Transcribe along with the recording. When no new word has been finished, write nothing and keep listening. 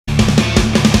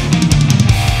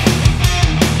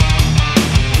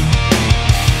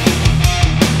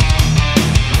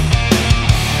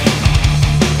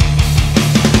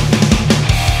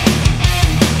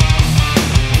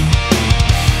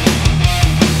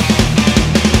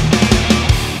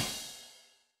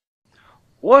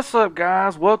What's up,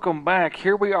 guys? Welcome back.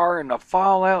 Here we are in the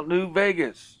Fallout New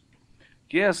Vegas.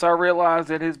 Yes, I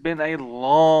realize it has been a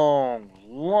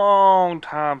long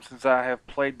time since I have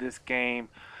played this game.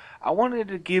 I wanted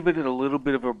to give it a little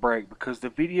bit of a break because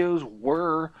the videos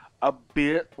were a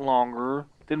bit longer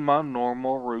than my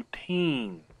normal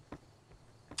routine.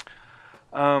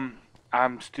 Um,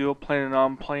 I'm still planning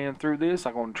on playing through this.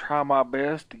 I'm going to try my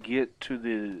best to get to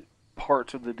the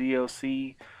parts of the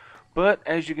DLC. But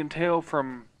as you can tell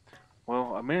from,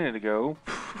 well, a minute ago,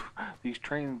 these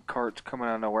train carts coming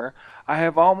out of nowhere, I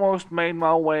have almost made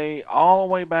my way all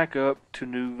the way back up to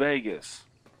New Vegas.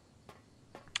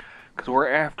 Because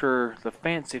we're after the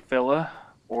fancy fella,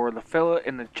 or the fella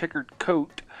in the checkered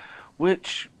coat,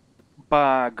 which,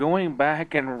 by going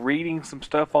back and reading some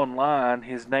stuff online,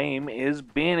 his name is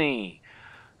Benny.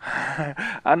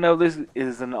 I know this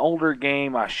is an older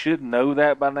game, I should know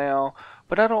that by now,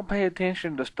 but I don't pay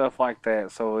attention to stuff like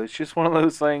that, so it's just one of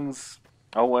those things.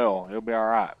 Oh well, it'll be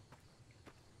alright.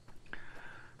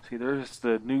 See, there's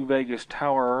the New Vegas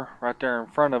Tower right there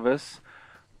in front of us.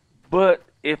 But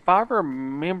if I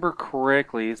remember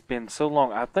correctly, it's been so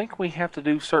long, I think we have to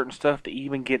do certain stuff to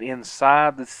even get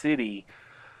inside the city.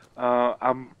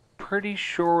 I'm pretty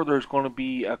sure there's going to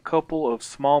be a couple of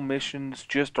small missions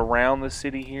just around the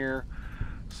city here.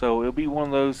 So it'll be one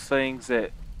of those things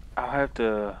that I'll have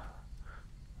to...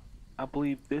 I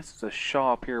believe this is a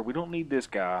shop here. We don't need this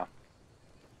guy.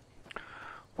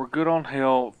 We're good on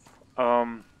health.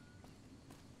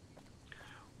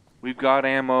 We've got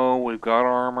ammo. We've got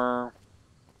armor.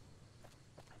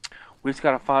 We just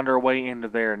got to find our way into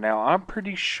there. Now, I'm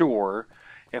pretty sure,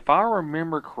 if I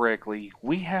remember correctly,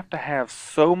 we have to have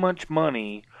so much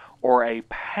money or a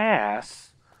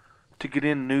pass to get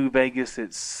in New Vegas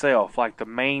itself, like the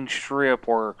main strip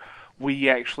where we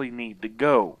actually need to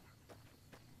go.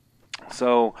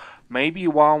 So maybe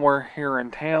while we're here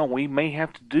in town, we may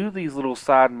have to do these little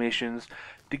side missions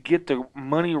to get the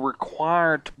money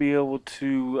required to be able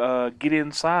to get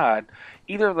inside.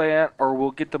 Either that, or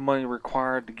we'll get the money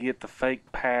required to get the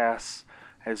fake pass,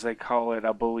 as they call it,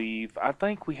 I believe. I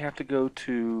think we have to go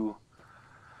to...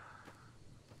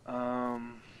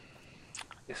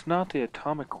 it's not the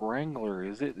Atomic Wrangler,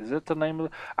 is it? Is it the name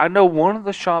of the... I know one of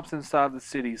the shops inside the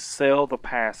city sell the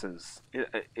passes.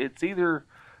 It's either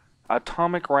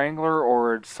Atomic Wrangler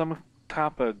or it's some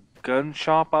type of gun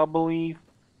shop, I believe.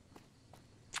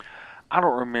 I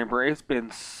don't remember. It's been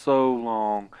so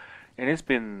long. And it's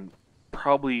been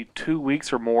probably 2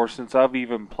 weeks or more since I've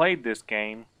even played this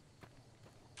game.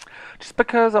 Just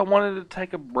because I wanted to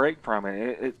take a break from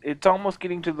it. It's almost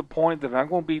getting to the point that I'm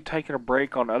going to be taking a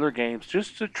break on other games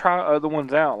just to try other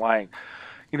ones out. Like,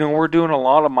 you know, we're doing a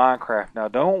lot of Minecraft. Now,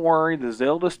 don't worry. The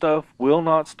Zelda stuff will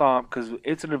not stop because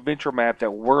it's an adventure map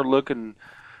that we're looking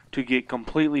to get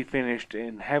completely finished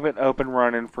and have it up and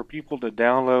running for people to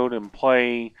download and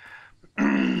play.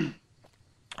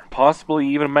 Possibly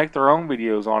even make their own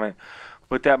videos on it.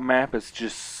 But that map is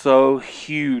just so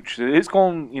huge that it's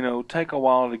going to, take a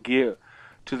while to get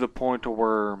to the point to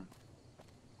where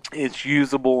it's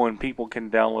usable and people can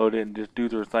download it and just do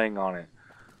their thing on it.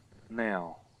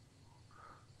 Now,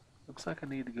 looks like I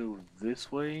need to go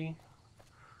this way.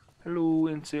 Hello,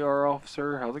 NCR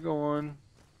officer. How's it going?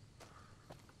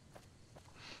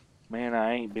 Man,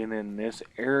 I ain't been in this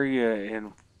area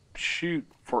in, shoot,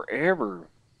 forever.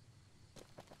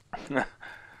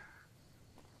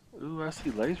 Ooh, I see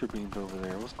laser beams over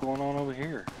there. What's going on over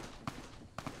here?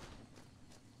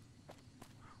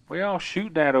 What y'all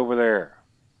shooting at over there?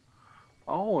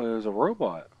 Oh, there's a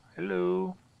robot.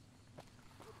 Hello.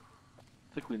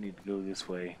 I think we need to go this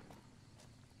way.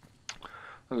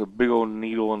 There's a big old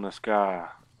needle in the sky.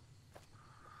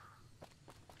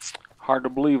 Hard to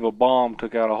believe a bomb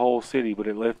took out a whole city, but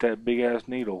it left that big ass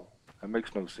needle. That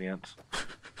makes no sense.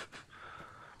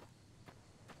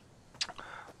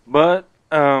 But,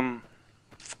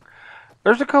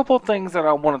 there's a couple of things that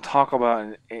I want to talk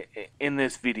about in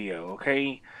this video,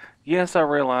 okay? Yes, I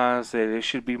realize that it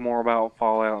should be more about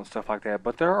Fallout and stuff like that,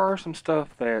 but there are some stuff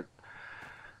that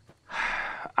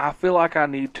I feel like I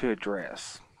need to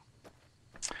address.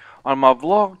 On my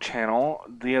vlog channel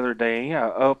the other day, I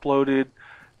uploaded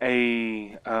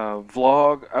a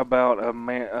vlog about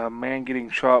a man getting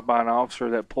shot by an officer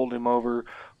that pulled him over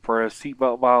for a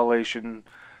seatbelt violation.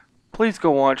 Please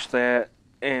go watch that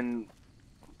and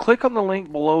click on the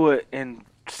link below it and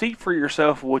see for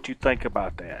yourself what you think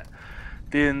about that.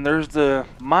 Then there's the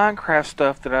Minecraft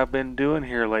stuff that I've been doing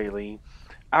here lately.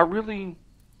 I really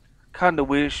kind of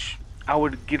wish I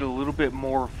would get a little bit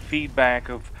more feedback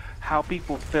of how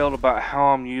people felt about how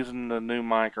I'm using the new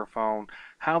microphone,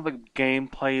 how the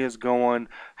gameplay is going,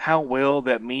 how well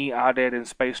that me, Idad, and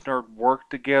Space Nerd work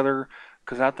together.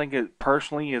 Because I think it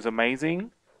personally is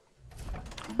amazing.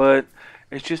 But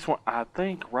it's just one, I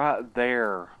think right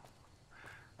there.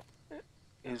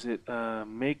 Is it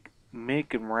Mick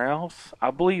and Rouse?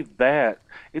 I believe that.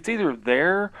 It's either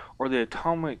there or the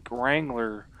Atomic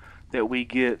Wrangler that we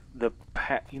get the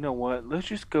You know what? Let's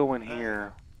just go in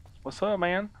here. What's up,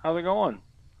 man? How's it going?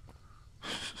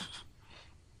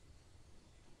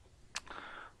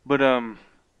 But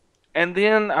and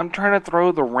then I'm trying to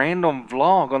throw the random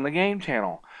vlog on the game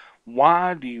channel.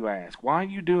 Why do you ask? Why are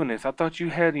you doing this? I thought you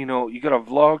had, you got a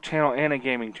vlog channel and a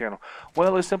gaming channel.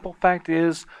 Well, the simple fact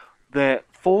is that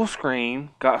full screen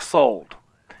got sold,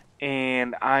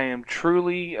 and I am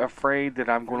truly afraid that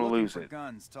I'm going to lose it.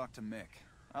 Guns, talk to Mick.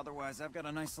 Otherwise, I've got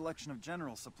a nice selection of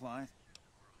general supplies.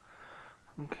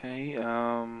 Okay,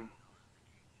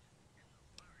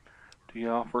 do you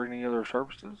offer any other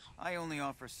services? I only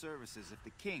offer services if the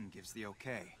king gives the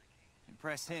okay.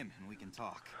 Impress him and we can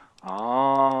talk.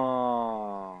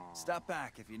 Oh. Stop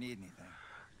back if you need anything.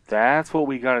 That's what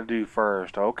we gotta do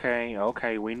first. Okay,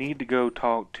 okay, we need to go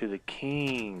talk to the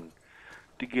king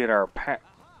to get our pack.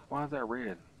 Why is that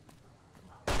red?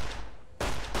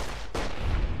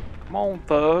 Come on,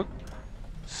 thug.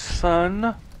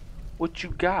 Son, what you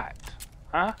got?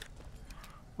 Huh?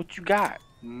 What you got?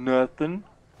 Nothing.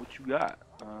 What you got?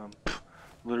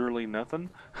 Literally nothing.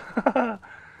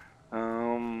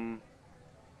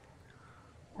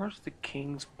 Where's the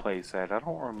king's place at? I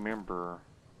don't remember.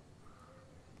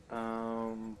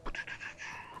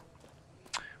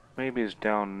 Maybe it's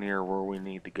down near where we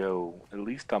need to go. At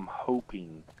least I'm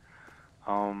hoping.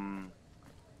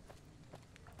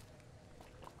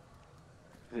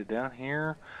 Is it down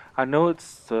here? I know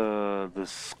it's the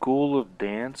School of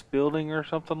Dance building or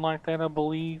something like that, I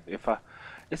believe.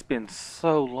 It's been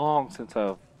so long since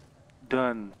I've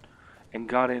done and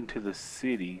got into the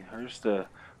city. There's the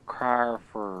crier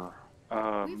for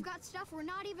We've got stuff we're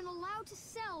not even allowed to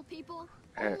sell, people.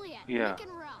 Only at yeah. Mick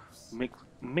and Ralph's.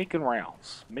 Mick and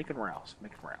Rouse. Mick and Rouse.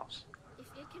 Mick and Rouse. If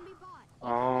it can be bought,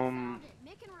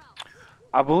 Mick and Ralph's.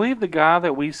 I believe the guy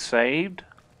that we saved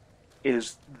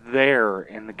is there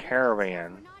in the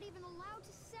caravan. We're not even allowed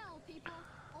to sell, people.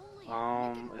 Only at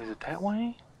Mick and Is it that Ralph's.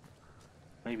 way?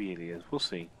 Maybe it is. We'll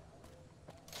see.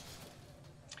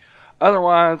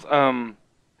 Otherwise,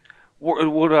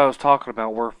 what I was talking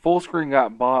about, where full screen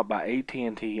got bought by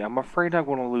AT&T, I'm afraid I'm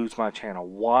going to lose my channel.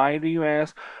 Why, do you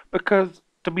ask? Because,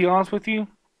 to be honest with you,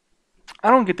 I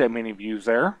don't get that many views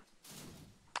there.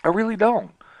 I really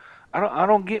don't. I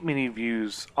don't get many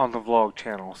views on the vlog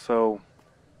channel, so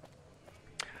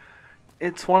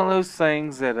it's one of those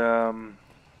things that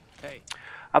Hey.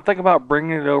 I think about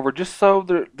bringing it over just so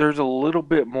there's a little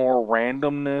bit more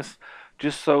randomness,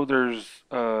 just so there's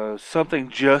something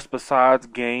just besides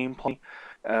gameplay.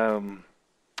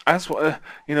 That's what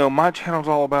my channel's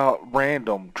all about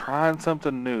random, trying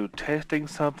something new, testing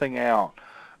something out.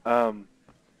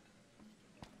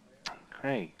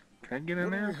 Hey, can I get in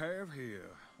there? What do we have here?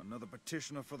 Another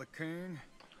petitioner for the king?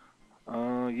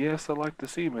 Yes, I'd like to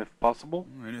see him if possible.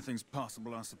 Anything's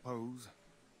possible, I suppose.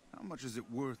 How much is it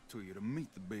worth to you to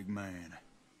meet the big man?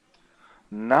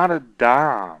 Not a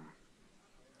dime.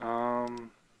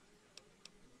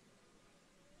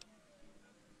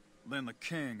 Then the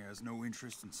king has no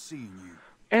interest in seeing you.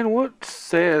 And what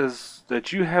says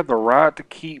that you have the right to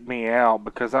keep me out?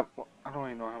 Because I don't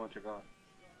even know how much I got.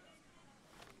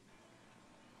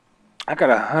 I got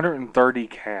 130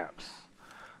 caps.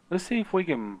 Let's see if we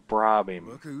can bribe him.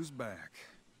 Look who's back.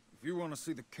 If you want to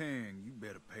see the king, you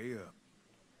better pay up.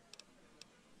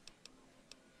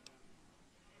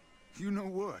 You know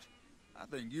what? I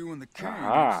think you and the king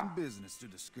have some business to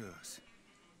discuss.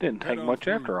 Didn't take much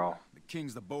after all. The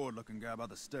king's the bored-looking guy by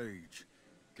the stage.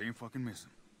 Can't fucking miss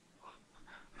him.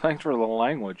 Thanks for the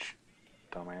language,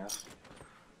 dumbass.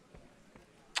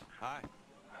 Hi.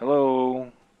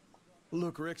 Hello.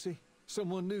 Look, Rexy,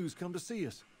 someone new's come to see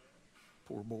us.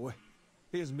 Poor boy.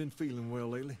 He hasn't been feeling well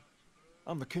lately.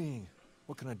 I'm the king.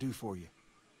 What can I do for you?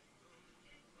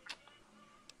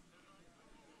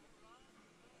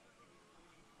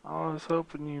 I was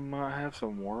hoping you might have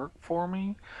some work for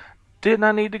me. Didn't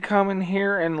I need to come in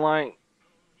here and, like,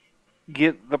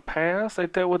 get the pass?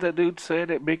 Ain't that what that dude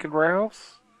said at Mick and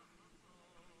Ralph's?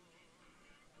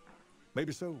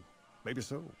 Maybe so. Maybe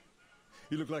so.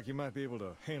 You look like you might be able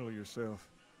to handle yourself.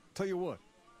 Tell you what,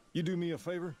 you do me a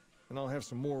favor, and I'll have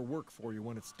some more work for you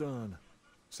when it's done.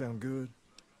 Sound good?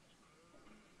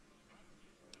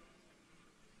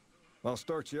 I'll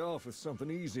start you off with something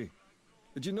easy.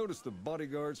 Did you notice the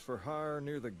bodyguards for hire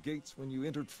near the gates when you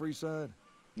entered Freeside?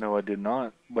 No, I did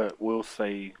not, but we'll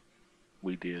say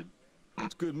we did.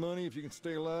 It's good money if you can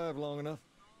stay alive long enough.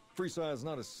 Freeside's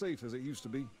not as safe as it used to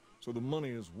be, so the money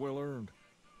is well earned.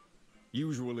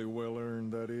 Usually well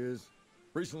earned, that is.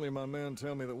 Recently, my man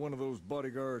tell me that one of those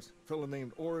bodyguards, a fella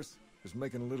named Oris, is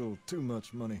making a little too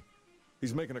much money.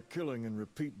 He's making a killing in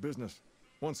repeat business.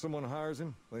 Once someone hires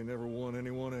him, they never want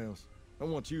anyone else. I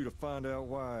want you to find out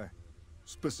why.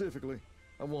 Specifically,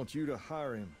 I want you to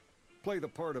hire him. Play the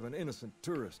part of an innocent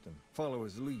tourist and follow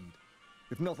his lead.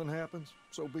 If nothing happens,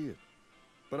 so be it.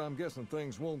 But I'm guessing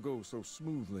things won't go so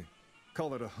smoothly.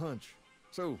 Call it a hunch.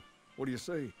 So, what do you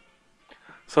say?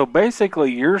 So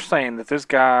basically, you're saying that this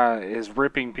guy is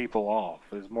ripping people off.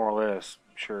 Is more or less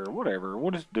sure. Whatever.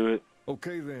 We'll just do it.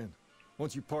 Okay then.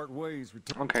 Once you part ways,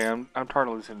 return. Okay, I'm tired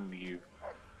of listening to you.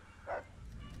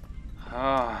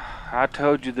 I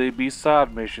told you there'd be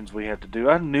side missions we had to do.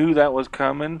 I knew that was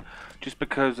coming just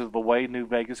because of the way New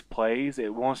Vegas plays.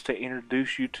 It wants to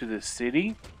introduce you to the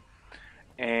city.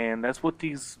 And that's what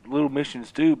these little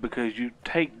missions do, because you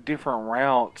take different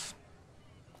routes.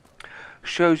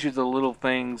 Shows you the little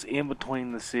things in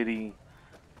between the city.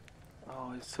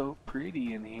 Oh, it's so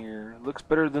pretty in here. Looks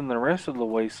better than the rest of the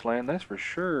wasteland, that's for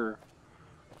sure.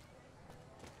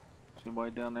 Is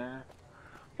anybody down there?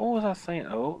 What was I saying?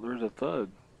 Oh, there's a thug.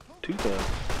 2 thugs.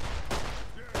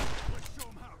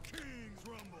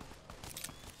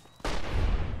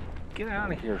 Get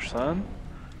out of here, son.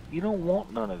 You don't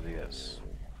want none of this.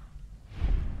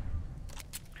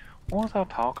 What was I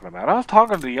talking about? I was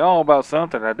talking to y'all about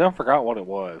something. I done forgot what it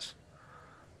was.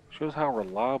 Shows how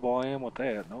reliable I am with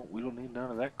that. No, we don't need none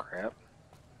of that crap.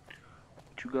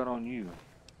 What you got on you?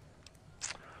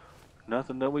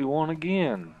 Nothing that we want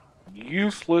again.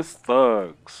 Useless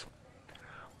thugs.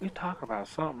 We talking about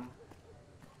something.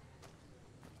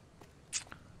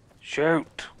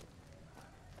 Shoot.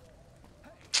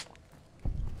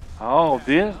 Oh,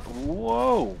 this.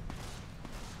 Whoa.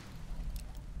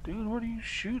 Dude, what are you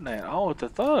shooting at? Oh, it's a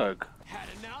thug. Had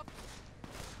enough?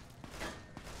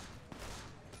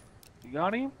 You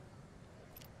got him?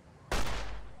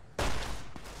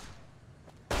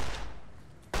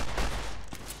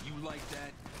 You like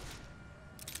that?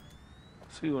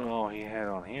 See what all he had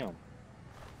on him.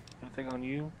 Anything on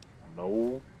you?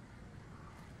 No.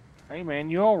 Hey man,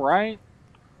 you alright?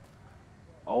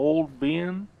 Old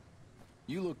Ben?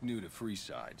 You look new to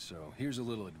Freeside, so here's a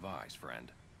little advice,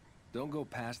 friend. Don't go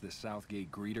past the Southgate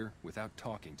greeter without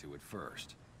talking to it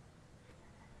first.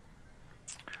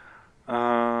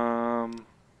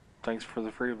 Thanks for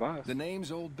the free advice. The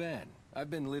name's Old Ben. I've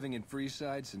been living in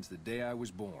Freeside since the day I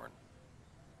was born.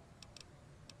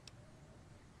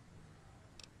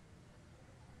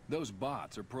 Those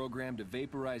bots are programmed to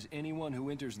vaporize anyone who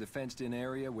enters the fenced-in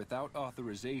area without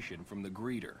authorization from the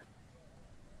greeter.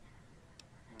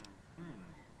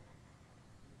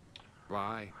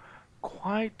 Why?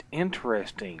 Quite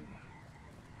interesting.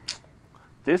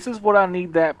 This is what I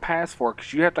need that pass for,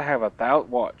 because you have to have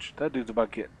 1,000. Watch, that dude's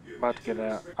about to get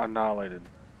annihilated.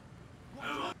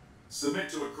 Submit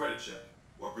to a credit check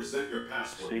or present your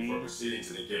passport See? before proceeding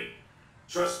to the gate.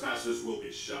 Trespassers will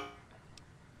be shot.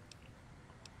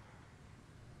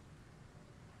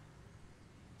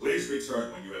 Please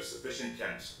return when you have sufficient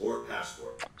cash or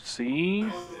passport. See?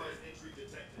 Unauthorized entry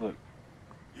detected. Look.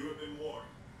 You have been warned.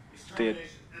 Dead.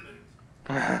 Extermination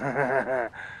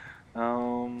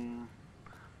imminent.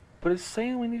 But it's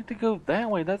saying we need to go that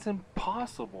way. That's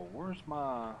impossible. Where's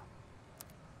my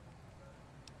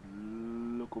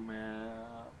local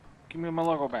map? Give me my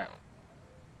local map.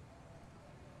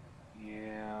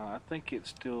 Yeah, I think it's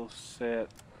still set.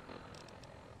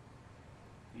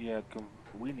 Yeah,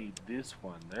 we need this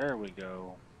one. There we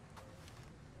go.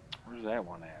 Where's that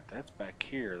one at? That's back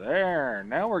here. There.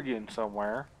 Now we're getting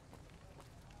somewhere.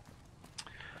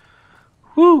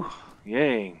 Whew.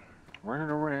 Yay. Running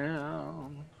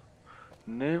around.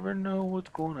 Never know what's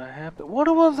going to happen.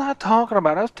 What was I talking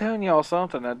about? I was telling y'all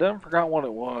something. I done forgot what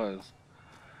it was.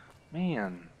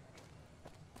 Man.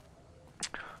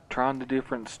 Trying the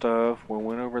different stuff. We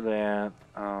went over that.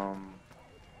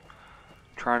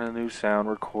 Trying a new sound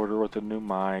recorder with a new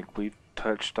mic. We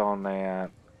touched on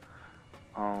that.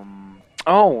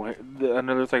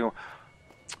 Another thing.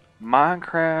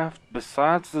 Minecraft,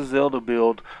 besides the Zelda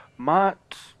build, might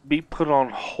be put on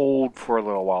hold for a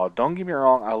little while. Don't get me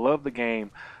wrong, I love the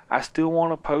game. I still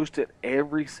want to post it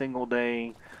every single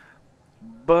day,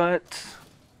 but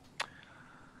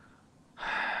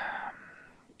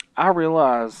I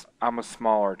realize I'm a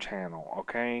smaller channel,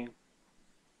 okay?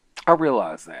 I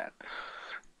realize that.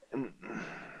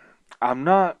 I'm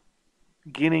not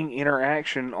getting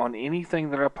interaction on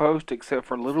anything that I post except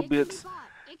for little bits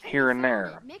here and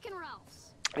there.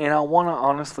 And I want to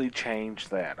honestly change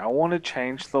that. I want to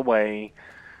change the way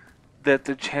that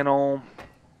the channel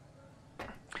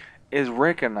is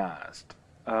recognized.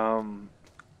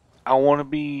 I want to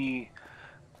be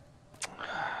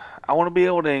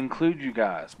able to include you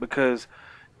guys, because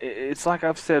it's like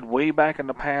I've said way back in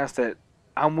the past that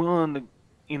I'm willing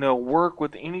to, work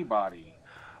with anybody.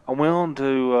 I'm willing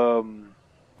to,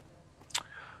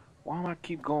 why do I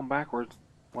keep going backwards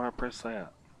when I press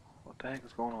that? What the heck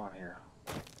is going on here?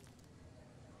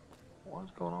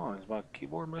 What's going on? Is my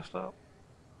keyboard messed up?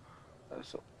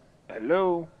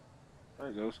 Hello? There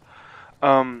it goes.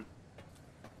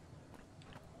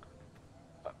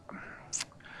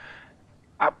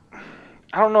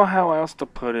 I don't know how else to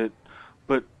put it,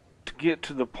 but to get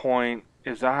to the point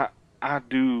is I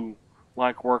do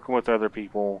like working with other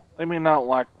people. They may not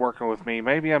like working with me.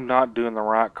 Maybe I'm not doing the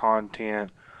right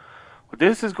content. But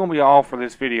this is going to be all for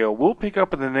this video. We'll pick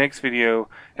up in the next video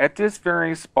at this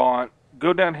very spot.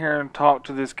 Go down here and talk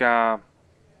to this guy.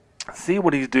 See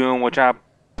what he's doing, which I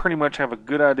pretty much have a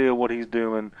good idea what he's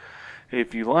doing.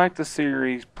 If you like the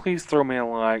series, please throw me a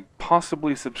like,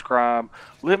 possibly subscribe.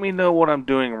 Let me know what I'm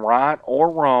doing right or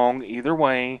wrong, either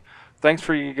way. Thanks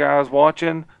for you guys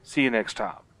watching. See you next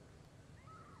time.